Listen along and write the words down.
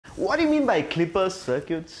what do you mean by clipper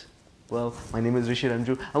circuits? Well, my name is Rishi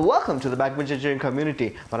Remju and welcome to the Backbench Engineering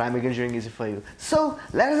Community, where I make engineering easy for you. So,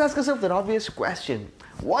 let us ask ourselves the obvious question.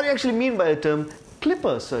 What do you actually mean by the term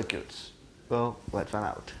clipper circuits? Well, let's find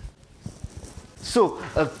out. So,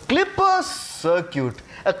 a clipper circuit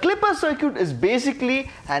is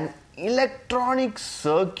basically an electronic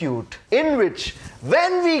circuit in which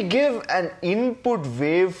when we give an input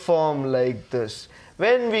waveform like this,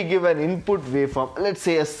 let's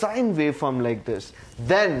say a sine waveform like this,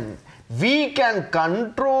 then we can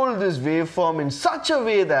control this waveform in such a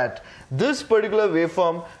way that this particular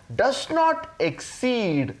waveform does not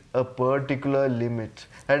exceed a particular limit.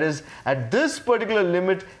 That is, at this particular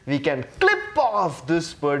limit, we can clip off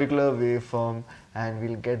this particular waveform and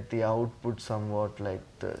we'll get the output somewhat like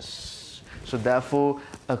this. So therefore,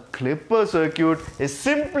 a clipper circuit is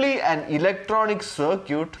simply an electronic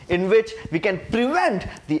circuit in which we can prevent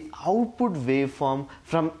the output waveform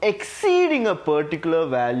from exceeding a particular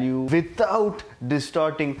value without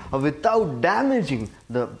distorting or without damaging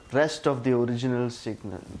the rest of the original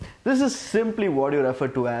signal. This is simply what you refer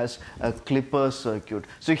to as a clipper circuit.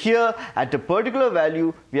 So here at a particular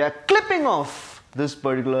value, we are clipping off this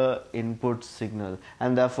particular input signal,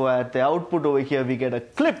 and therefore at the output over here we get a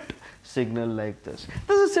clipped signal like this.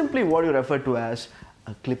 This is simply what you refer to as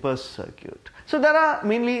a clipper circuit. So there are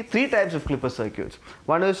mainly three types of clipper circuits.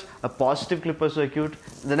 One is a positive clipper circuit,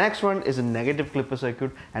 the next one is a negative clipper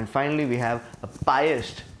circuit, and finally we have a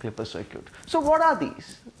biased clipper circuit. So what are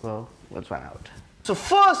these? Well, let's find out. So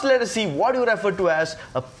first, let us see what you refer to as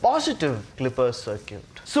a positive clipper circuit.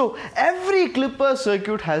 So every clipper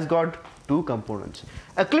circuit has got two components.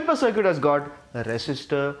 A clipper circuit has got a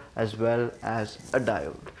resistor as well as a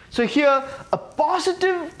diode. So here a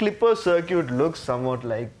positive clipper circuit looks somewhat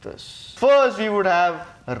like this. First we would have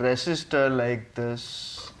a resistor like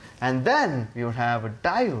this, and then we would have a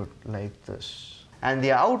diode like this, and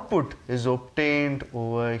the output is obtained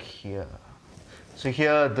over here. So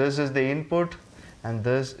here this is the input and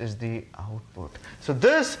this is the output. So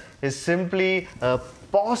this is simply a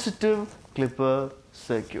positive clipper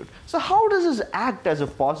circuit. So how does this act as a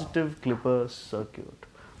positive clipper circuit?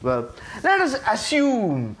 Well, let us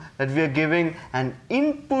assume that we are giving an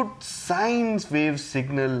input sine wave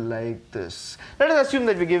signal like this. Let us assume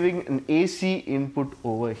that we are giving an AC input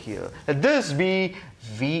over here. Let this be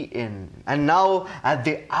Vin. And now at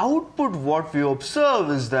the output what we observe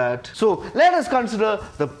is that, so let us consider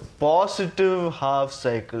the positive half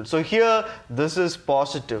cycle. So here this is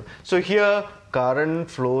positive. So here current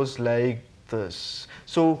flows like this.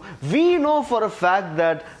 So we know for a fact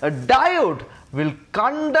that a diode will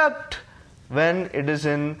conduct when it is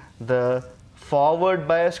in the forward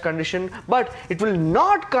bias condition, but it will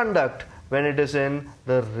not conduct when it is in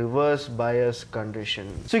the reverse bias condition.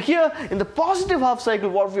 So here in the positive half cycle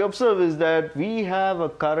what we observe is that we have a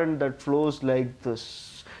current that flows like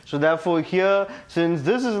this. So therefore here, since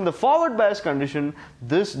this is in the forward bias condition,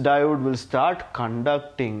 this diode will start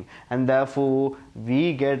conducting, and therefore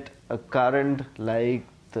we get a current like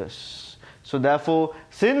this. So therefore,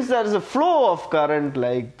 since there is a flow of current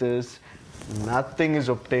like this, nothing is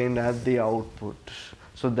obtained at the output.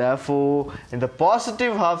 So therefore, in the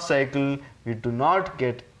positive half cycle, we do not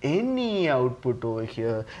get any output over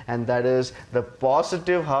here, and that is the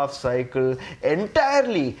positive half cycle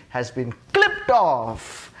entirely has been clipped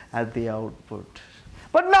off at the output.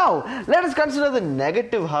 But now, let us consider the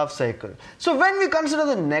negative half cycle. So when we consider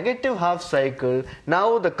the negative half cycle,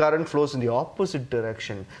 now the current flows in the opposite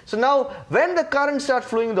direction. So now, when the current starts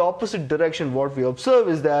flowing in the opposite direction, what we observe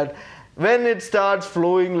is that when it starts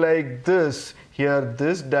flowing like this, here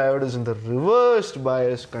this diode is in the reversed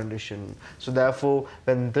bias condition. So therefore,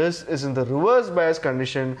 when this is in the reverse bias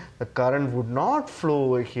condition, the current would not flow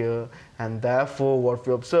over here, and therefore what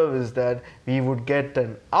we observe is that we would get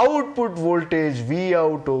an output voltage V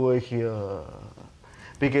out over here,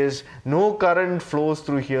 because no current flows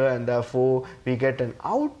through here, and therefore we get an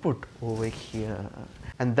output over here.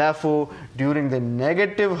 And therefore, during the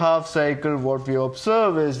negative half cycle, what we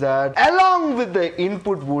observe is that along with the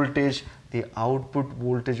input voltage, the output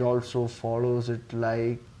voltage also follows it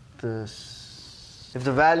like this. If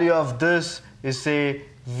the value of this is, say,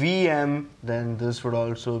 Vm, then this would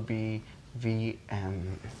also be Vm.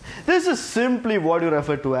 This is simply what you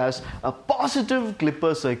refer to as a positive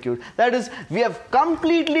clipper circuit. That is, we have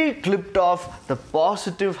completely clipped off the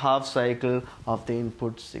positive half cycle of the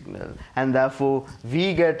input signal, and therefore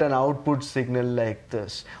we get an output signal like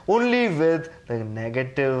this, only with the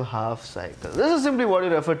negative half cycle. This is simply what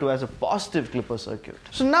you refer to as a positive clipper circuit.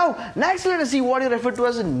 So now, next let us see what you refer to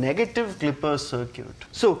as a negative clipper circuit.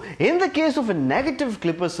 So in the case of a negative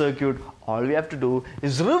clipper circuit, all we have to do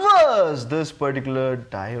is reverse this particular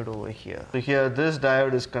diode over here. So here this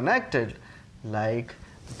diode is connected like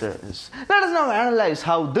this. Let us now analyze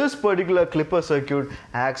how this particular clipper circuit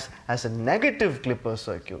acts as a negative clipper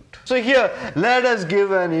circuit. So here let us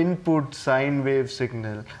give an input sine wave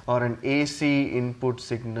signal or an AC input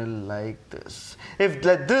signal like this.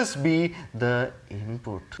 Let this be the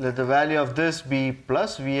input, let the value of this be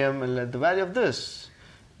plus Vm and let the value of this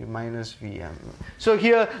be minus Vm. So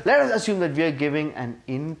here let us assume that we are giving an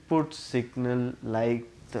input signal like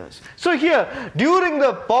this. So here during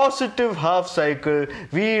the positive half cycle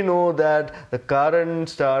we know that the current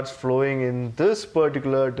starts flowing in this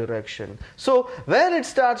particular direction. So when it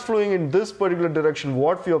starts flowing in this particular direction,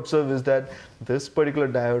 what we observe is that this particular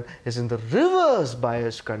diode is in the reverse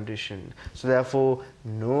bias condition. So therefore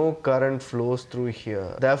no current flows through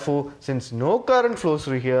here. Therefore since no current flows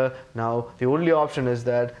through here, now the only option is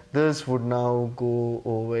that this would now go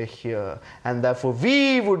over here, and therefore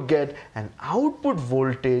we would get an output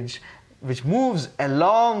voltage which moves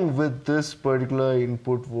along with this particular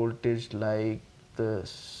input voltage like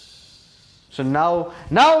this. So now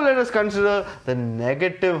let us consider the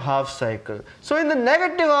negative half cycle. So in the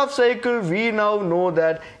negative half cycle we now know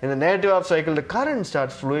that in the negative half cycle the current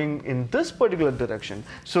starts flowing in this particular direction.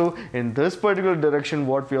 So in this particular direction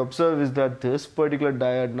what we observe is that this particular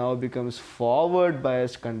diode now becomes forward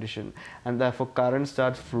bias condition, and therefore current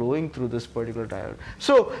starts flowing through this particular diode.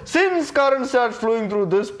 So since current starts flowing through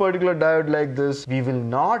this particular diode like this, we will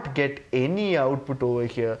not get any output over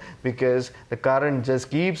here because the current just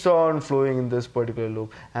keeps on flowing in this particular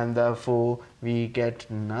loop, and therefore we get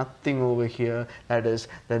nothing over here. That is,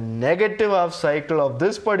 the negative half cycle of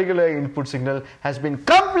this particular input signal has been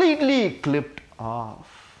completely clipped off.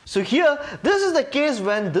 So here this is the case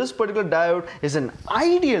when this particular diode is an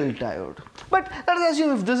ideal diode. But let us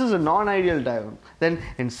assume if this is a non-ideal diode, then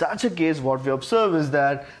in such a case what we observe is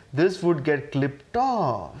that this would get clipped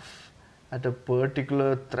off at a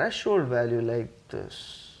particular threshold value like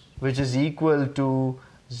this, which is equal to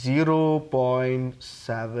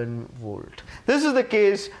 0.7 volt. This is the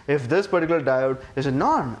case if this particular diode is a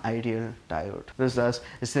non-ideal diode. This thus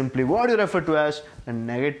is simply what you refer to as a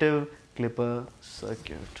negative clipper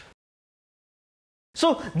circuit.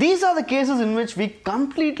 So these are the cases in which we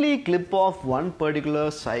completely clip off one particular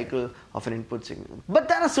cycle of an input signal. But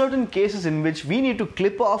there are certain cases in which we need to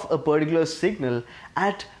clip off a particular signal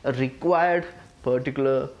at a required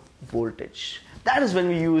particular voltage. That is when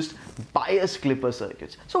we used bias clipper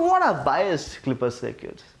circuits. So what are bias clipper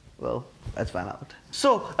circuits? Well, let's find out.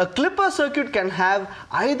 So a clipper circuit can have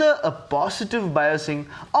either a positive biasing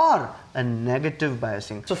or a negative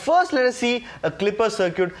biasing. So first let us see a clipper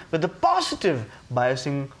circuit with a positive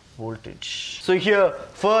biasing voltage. So here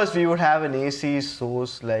first we would have an AC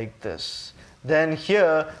source like this. Then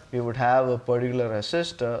here we would have a particular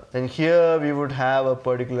resistor. Then here we would have a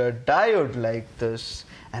particular diode like this.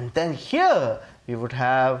 And then here we would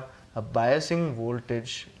have a biasing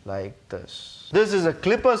voltage like this. This is a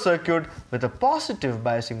clipper circuit with a positive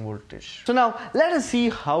biasing voltage. So now let us see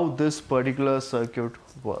how this particular circuit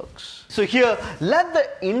works. So here let the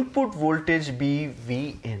input voltage be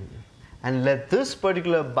Vin and let this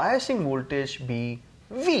particular biasing voltage be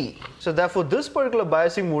V. So therefore this particular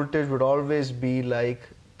biasing voltage would always be like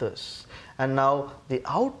this. And now the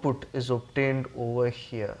output is obtained over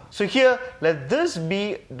here. So here let this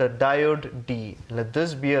be the diode D, let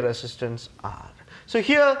this be a resistance R. So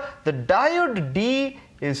here the diode D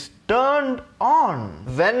is turned on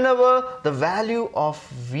whenever the value of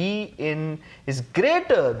Vin is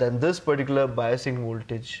greater than this particular biasing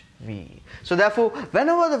voltage V. So therefore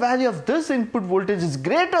whenever the value of this input voltage is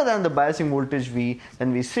greater than the biasing voltage V,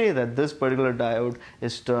 then we say that this particular diode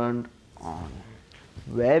is turned on.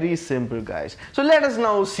 Very simple, guys. So let us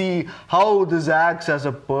now see how this acts as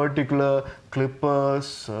a particular clipper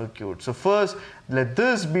circuit. So first let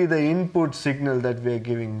this be the input signal that we are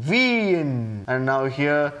giving Vin, and now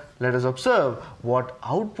here let us observe what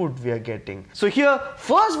output we are getting. So here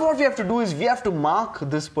first what we have to do is we have to mark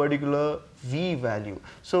this particular V value.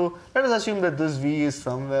 So let us assume that this V is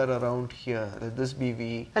somewhere around here. Let this be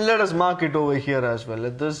V, and let us mark it over here as well.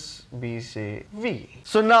 Let this be, say, V.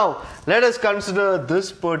 So now let us consider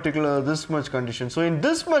this much condition. So in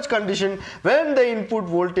this much condition, when the input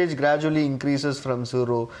voltage gradually increases from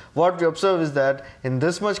 0, what we observe is that in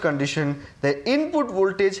this much condition the input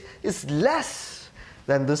voltage is less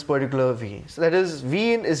than this particular V. So that is,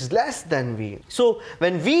 Vin is less than V. So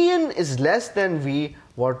when Vin is less than V,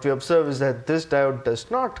 what we observe is that this diode does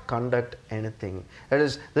not conduct anything. That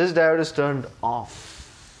is, this diode is turned off.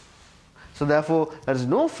 So therefore there is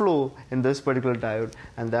no flow in this particular diode,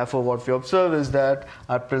 and therefore what we observe is that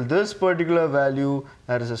up till this particular value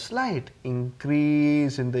there is a slight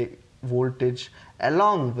increase in the voltage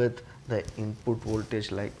along with the input voltage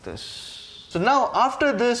like this. So now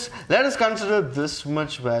after this, let us consider this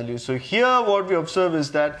much value. So here what we observe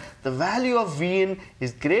is that the value of Vin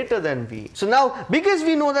is greater than V. So now because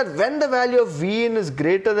we know that when the value of Vin is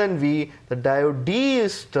greater than V, the diode D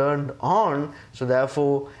is turned on. So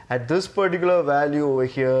therefore at this particular value over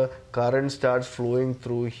here, current starts flowing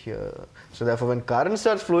through here. So therefore when current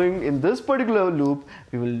starts flowing in this particular loop,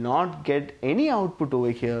 we will not get any output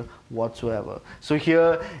over here whatsoever. So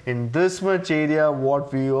here in this much area,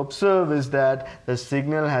 what we observe is that the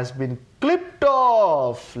signal has been clipped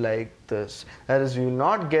off like this. That is, we will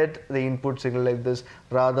not get the input signal like this,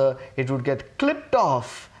 rather it would get clipped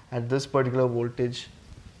off at this particular voltage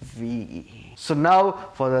V. So now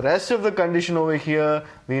for the rest of the condition over here,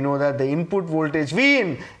 we know that the input voltage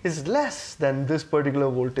Vin is less than this particular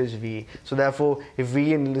voltage V. So therefore if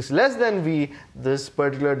Vin is less than V, this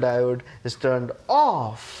particular diode is turned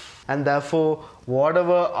off, and therefore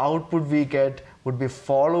whatever output we get would be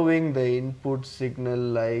following the input signal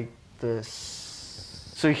like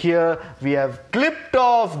this. So here we have clipped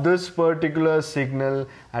off this particular signal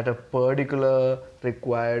at a particular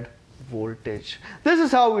required voltage. This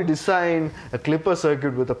is how we design a clipper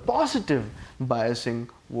circuit with a positive biasing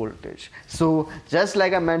voltage. So just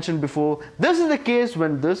like I mentioned before, this is the case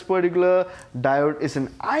when this particular diode is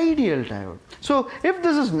an ideal diode. So if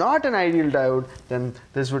this is not an ideal diode, then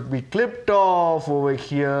this would be clipped off over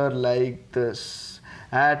here like this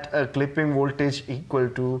at a clipping voltage equal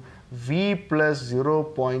to V plus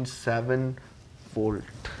 0.7 volt.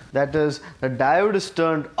 That is, the diode is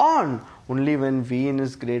turned on only when Vin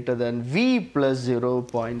is greater than V plus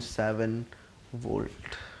 0.7 volt.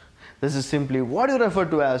 This is simply what you refer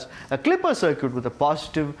to as a clipper circuit with a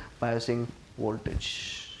positive biasing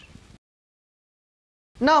voltage.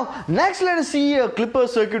 Now, next let us see a clipper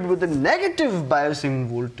circuit with a negative biasing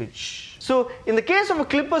voltage. So, in the case of a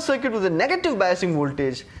clipper circuit with a negative biasing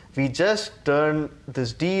voltage, we just turn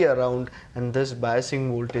this D around and this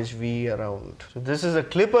biasing voltage V around. So, this is a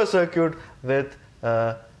clipper circuit with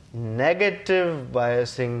a negative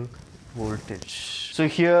biasing voltage. So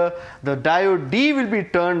here the diode D will be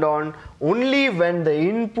turned on only when the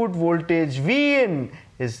input voltage Vin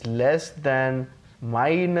is less than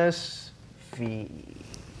minus V.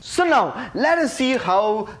 So now let us see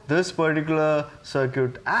how this particular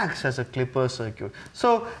circuit acts as a clipper circuit.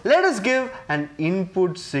 So let us give an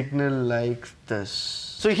input signal like this.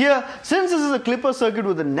 So here, since this is a clipper circuit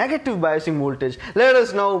with a negative biasing voltage, let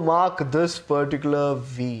us now mark this particular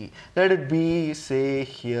V. Let it be, say,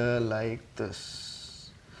 here like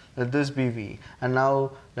this. Let this be V. And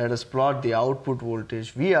now let us plot the output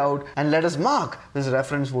voltage V out, and let us mark this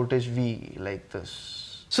reference voltage V like this.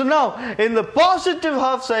 So now, in the positive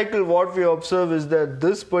half cycle, what we observe is that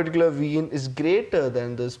this particular Vin is greater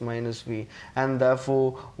than this minus V, and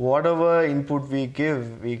therefore whatever input we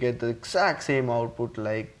give, we get the exact same output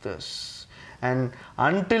like this. And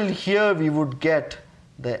until here we would get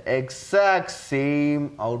the exact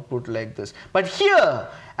same output like this. But here,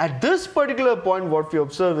 at this particular point, what we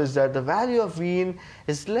observe is that the value of Vin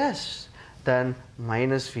is less than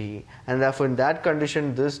minus V, and therefore in that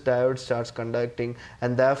condition this diode starts conducting,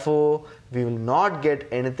 and therefore we will not get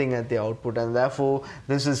anything at the output, and therefore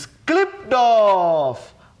this is clipped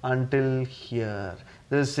off until here.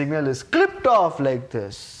 This signal is clipped off like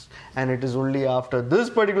this, and it is only after this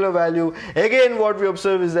particular value, again what we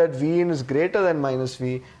observe is that Vin is greater than minus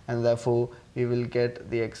V, and therefore we will get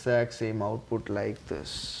the exact same output like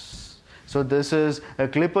this. So this is a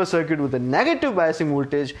clipper circuit with a negative biasing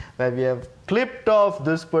voltage where we have clipped off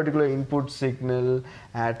this particular input signal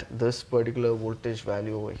at this particular voltage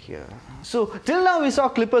value over here. So till now we saw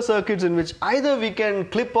clipper circuits in which either we can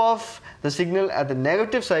clip off the signal at the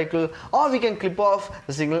negative cycle or we can clip off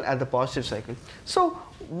the signal at the positive cycle. So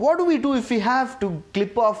what do we do if we have to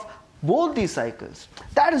clip off both these cycles?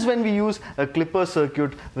 That is when we use a clipper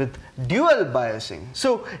circuit with dual biasing.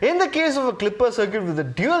 So in the case of a clipper circuit with a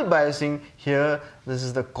dual biasing, here this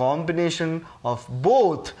is the combination of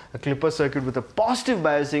both a clipper circuit with a positive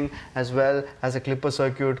biasing as well as a clipper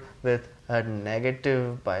circuit with a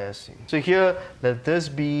negative biasing. So here let this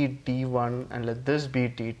be D1 and let this be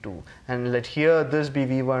D2, and let here this be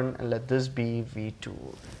V1 and let this be V2,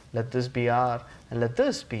 let this be R and let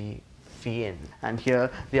this be Vn, and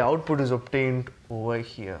here the output is obtained over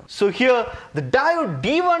here. So here the diode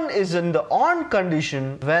D1 is in the on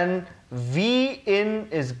condition when Vin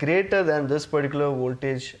is greater than this particular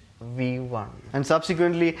voltage V1. And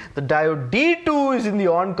subsequently, the diode D2 is in the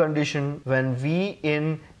on condition when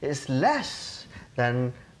Vin is less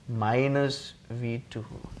than minus V2.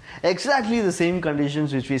 Exactly the same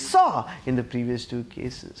conditions which we saw in the previous two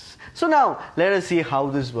cases. So now, let us see how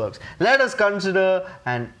this works. Let us consider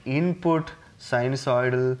an input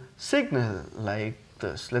sinusoidal signal like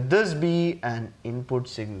this. Let this be an input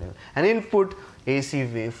signal, an input AC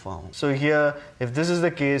waveform. So here, if this is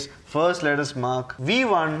the case, first let us mark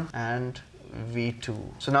V1 and V2.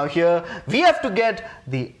 So now here, we have to get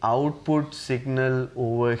the output signal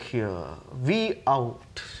over here, V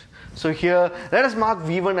out. So here, let us mark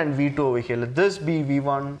V1 and V2 over here. Let this be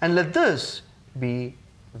V1 and let this be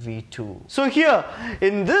V2. So here,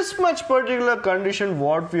 in this much particular condition,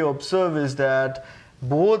 what we observe is that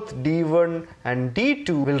both D1 and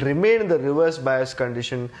D2 will remain in the reverse bias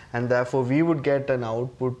condition, and therefore we would get an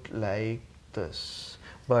output like this.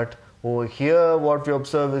 But over here what we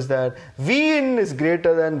observe is that Vin is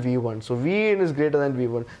greater than V1. So Vin is greater than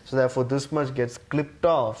V1. So therefore this much gets clipped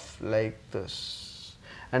off like this.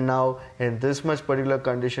 And now in this much particular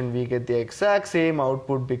condition we get the exact same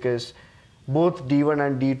output because both D1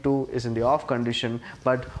 and D2 is in the off condition,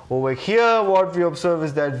 but over here what we observe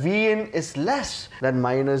is that Vin is less than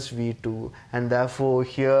minus V2, and therefore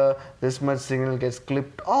here this much signal gets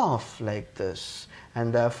clipped off like this,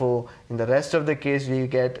 and therefore in the rest of the case we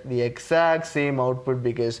get the exact same output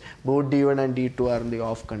because both D1 and D2 are in the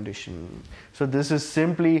off condition. So this is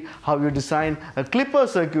simply how you design a clipper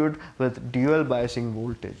circuit with dual biasing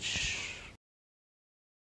voltage.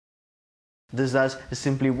 This thus is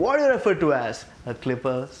simply what you refer to as a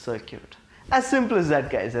clipper circuit. As simple as that,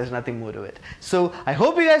 guys. There's nothing more to it. So I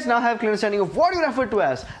hope you guys now have a clear understanding of what you refer to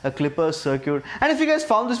as a clipper circuit. And if you guys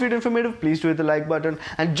found this video informative, please do hit the like button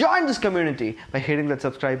and join this community by hitting that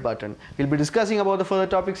subscribe button. We'll be discussing about the further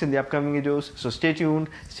topics in the upcoming videos. So stay tuned,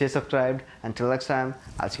 stay subscribed. Until next time,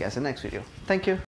 I'll see you guys in the next video. Thank you.